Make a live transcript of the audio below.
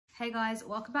Hey guys,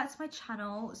 welcome back to my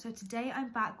channel. So today I'm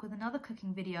back with another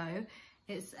cooking video.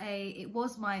 It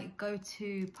was my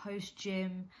go-to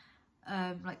post-gym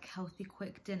like healthy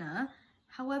quick dinner.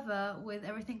 However, with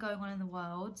everything going on in the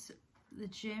world, the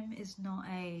gym is not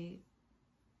a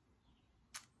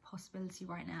possibility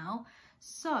right now.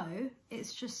 So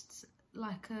it's just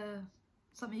like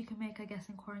something you can make, I guess,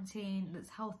 in quarantine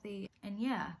that's healthy. And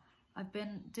yeah, I've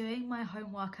been doing my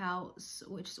home workouts,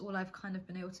 which is all I've kind of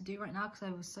been able to do right now because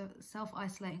I was so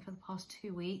self-isolating for the past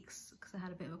 2 weeks because I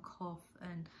had a bit of a cough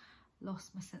and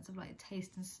lost my sense of like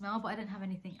taste and smell, but I didn't have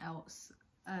anything else.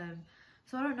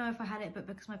 So I don't know if I had it, but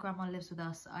because my grandma lives with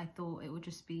us, I thought it would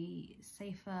just be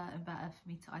safer and better for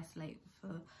me to isolate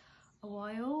for a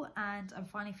while. And I'm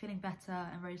finally feeling better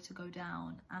and ready to go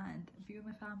down and be with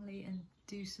my family and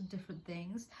do some different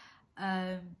things.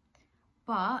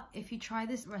 But if you try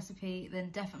this recipe, then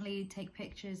definitely take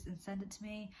pictures and send it to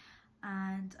me,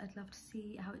 and I'd love to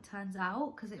see how it turns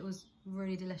out because it was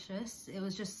really delicious. It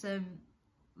was just some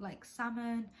like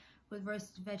salmon with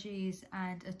roasted veggies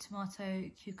and a tomato,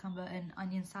 cucumber and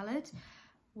onion salad,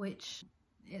 which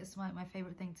is my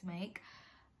favorite thing to make.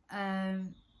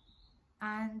 And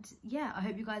yeah, I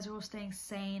hope you guys are all staying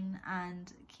sane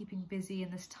and keeping busy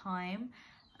in this time.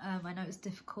 I know it's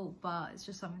difficult, but it's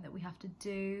just something that we have to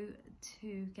do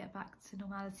to get back to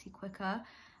normality quicker,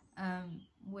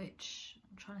 which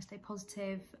I'm trying to stay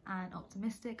positive and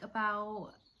optimistic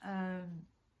about.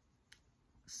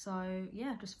 So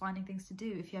yeah, just finding things to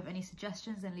do. If you have any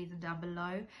suggestions, then leave them down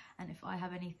below, and if I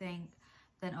have anything,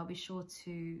 then I'll be sure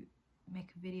to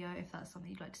make a video if that's something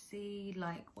you'd like to see,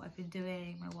 like what I've been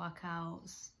doing, my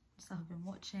workouts, stuff I've been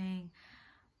watching.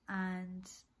 And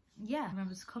yeah,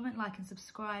 remember to comment, like and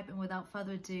subscribe, and without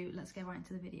further ado, let's get right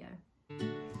into the video.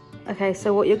 Okay,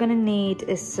 so what you're going to need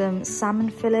is some salmon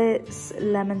fillets,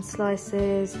 lemon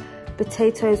slices,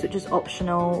 potatoes, which is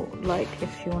optional, like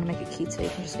if you want to make it keto you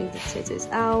can just leave the potatoes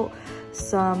out,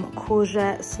 some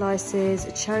courgette slices,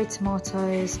 cherry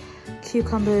tomatoes,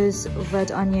 cucumbers,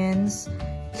 red onions,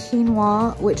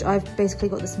 quinoa, which I've basically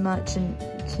got this merchant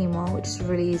quinoa, which is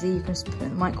really easy. You can just put it in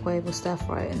the microwave or stir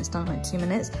fry it and it's done in like 2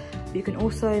 minutes. But you can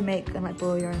also make and like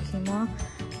boil your own quinoa.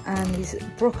 And these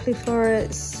broccoli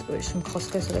florets, which from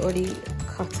Costco, so they're already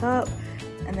cut up,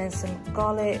 and then some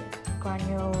garlic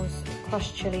granules,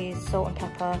 crushed chilies, salt and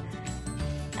pepper,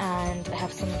 and I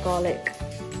have some garlic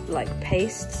like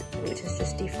paste, which is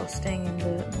just defrosting in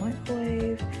the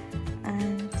microwave.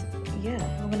 And yeah,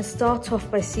 I'm going to start off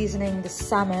by seasoning the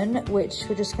salmon, which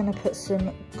we're just going to put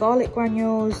some garlic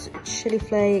granules, chili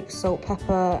flakes, salt,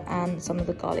 pepper, and some of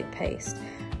the garlic paste.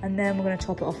 And then we're going to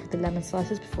top it off with the lemon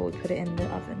slices before we put it in the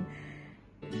oven.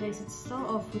 Okay, so to start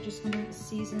off, we're just going to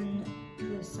season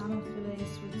the salmon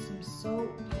fillets with some salt,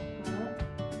 pepper,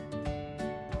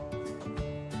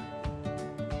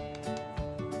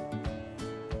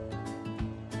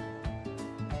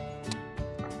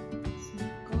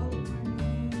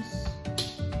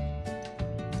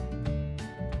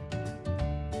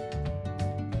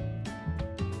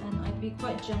 be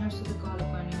quite generous with the garlic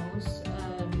granules,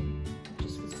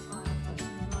 just because I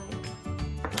personally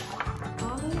like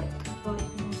garlic, but you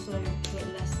can also put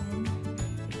less in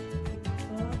if you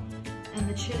prefer. And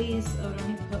the chilies, I would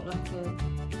only put like too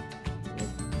much.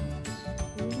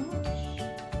 I don't know,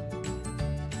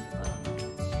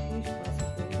 too spicy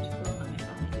food, but like my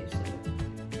family do,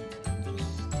 so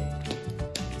just stick to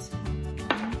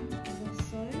 10 or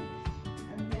so.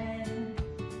 And then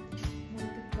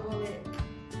with the garlic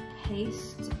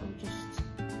paste, I'll just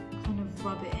kind of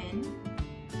rub it in.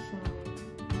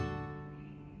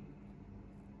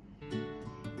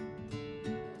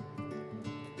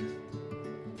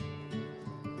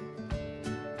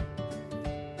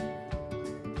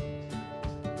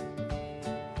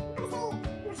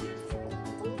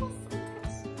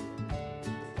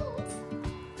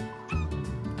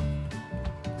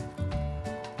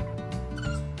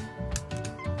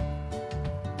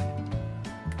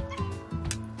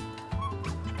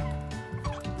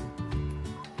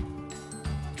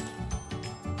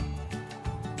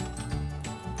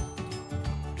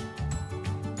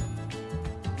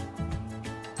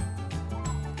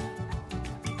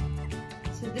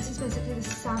 This is basically the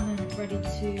salmon ready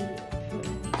to put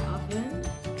in the oven.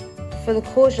 For the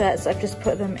courgettes, I've just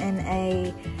put them in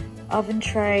a oven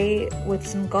tray with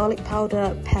some garlic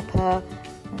powder, pepper.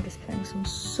 I'm just putting some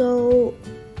salt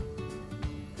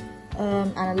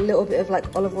and a little bit of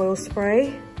like olive oil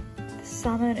spray. The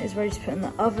salmon is ready to put in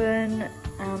the oven,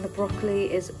 and the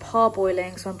broccoli is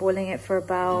parboiling, so I'm boiling it for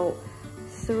about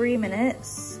 3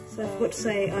 minutes. So I forgot to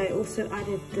say, I also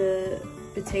added the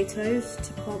potatoes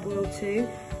to parboil too.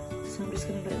 So I'm just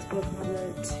going to let this boil for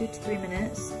another 2 to 3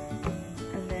 minutes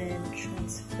and then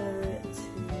transfer it to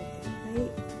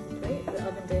the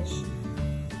oven dish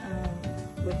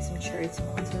with some cherry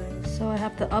tomatoes. So I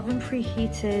have the oven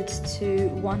preheated to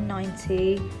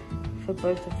 190 for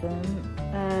both of them,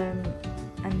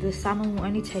 and the salmon will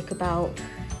only take about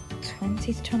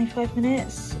 20 to 25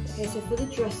 minutes. Okay, so for the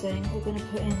dressing, we're going to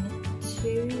put in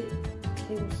 2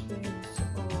 tablespoons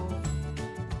of,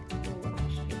 or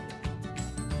actually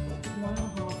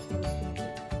 1.5 tablespoons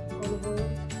of olive oil.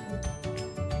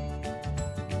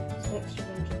 So extra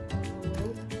virgin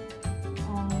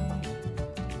olive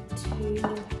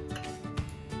oil.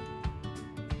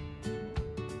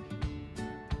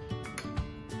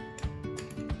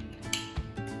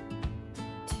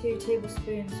 2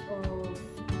 tablespoons of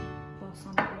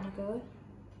balsamic vinegar.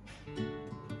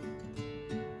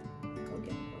 I'll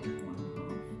get about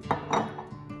 1.5.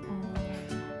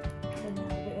 And then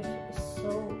a bit of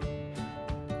salt,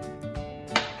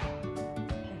 pepper,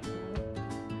 and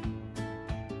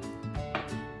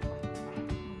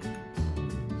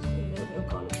a little bit of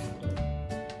garlic powder.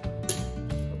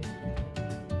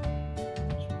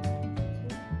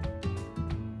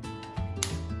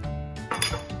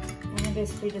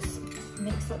 Basically just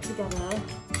mix that together, and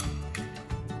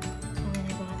then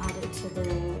you're going to add it to the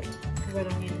red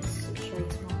onions, cherry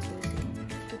tomatoes and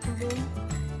cucumber,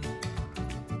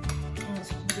 and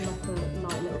it's going to be like a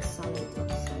light little salad.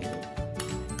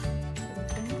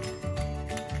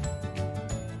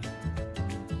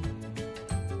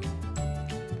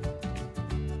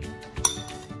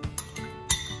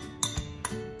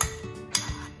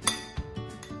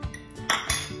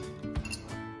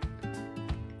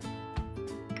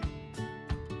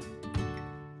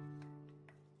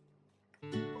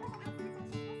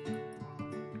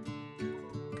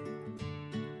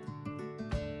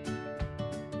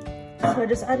 So I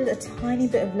just added a tiny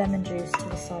bit of lemon juice to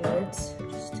the salad,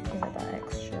 just to give it that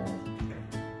extra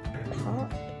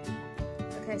pop.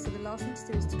 Okay, so the last thing to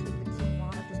do is to cook the quinoa.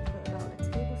 I've just put about a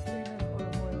tablespoon of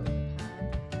olive oil in the pan.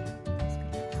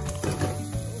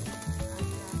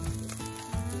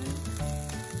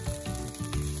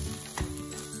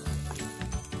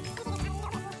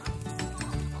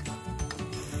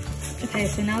 Okay,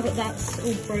 so now that that's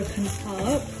all broken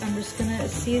up, I'm just gonna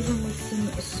season with some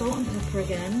salt and pepper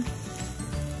again.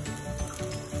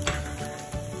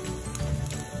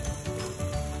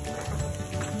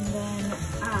 And then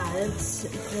add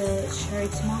the cherry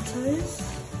tomatoes.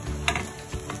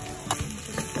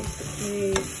 Just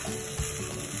basically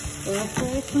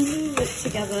butter kind of it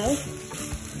together.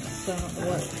 So not the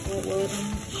right word,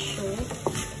 I'm sure.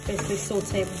 Basically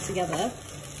saute them together.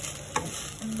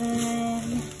 And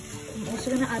then I'm also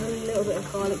going to add a little bit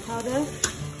of garlic powder.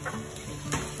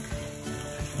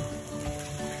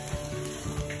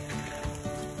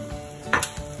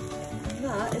 And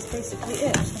that is basically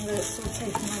it. I'm just going to let it saute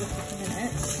for another couple of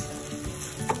minutes.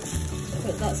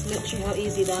 But that's literally how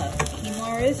easy that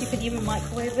quinoa is. You can even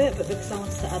microwave it, but because I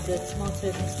wanted to add the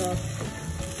tomatoes and stuff,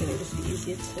 I think it would just be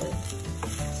easier to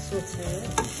saute it.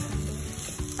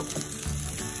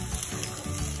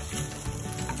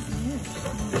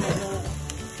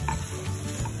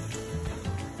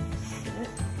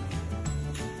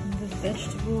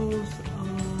 Vegetables are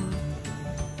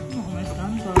not almost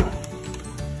done, but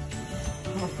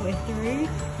halfway through,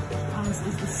 as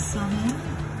is the salmon,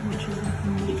 which is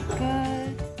looking really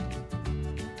good.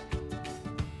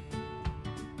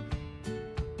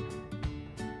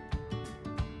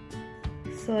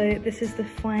 So this is the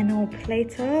final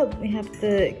platter. We have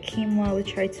the quinoa with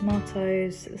cherry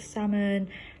tomatoes, the salmon,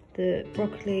 the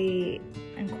broccoli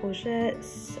and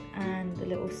courgettes, and the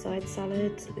little side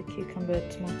salad, the cucumber,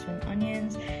 tomato and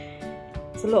onions.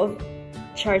 It's a lot of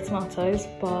cherry tomatoes,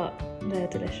 but they're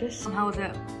delicious. How was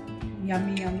it?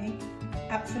 Yummy, yummy.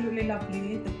 Absolutely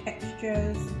lovely. The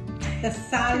textures, the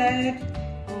salad,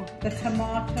 the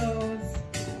tomatoes,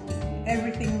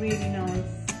 everything really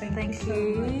nice. Thank you so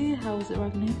much. How was it,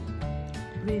 Ragni?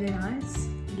 Really nice.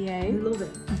 Yay. Love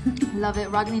it. Love it.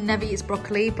 Ragni never eats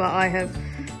broccoli, but I have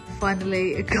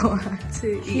finally got her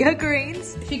to eat her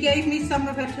greens. She gave me some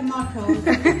of her tomatoes.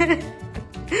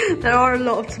 There are a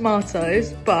lot of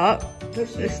tomatoes, but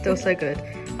they're still so good.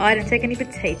 I didn't take any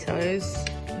potatoes.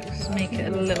 Just make it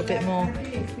a little bit more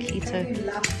keto.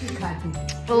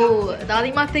 Oh,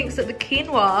 Dadima thinks that the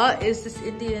quinoa is this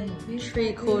Indian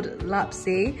tree called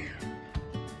lapsi,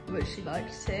 which she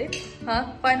likes too. Huh?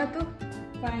 Fine, Natu?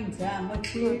 Fine,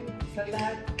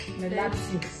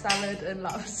 Salad and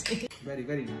lapsi. Very,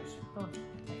 very nice. Oh,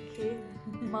 thank you.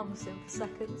 Mum was in for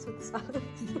seconds with the salad.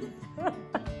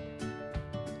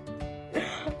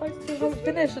 I still haven't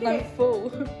finished and I'm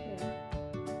full.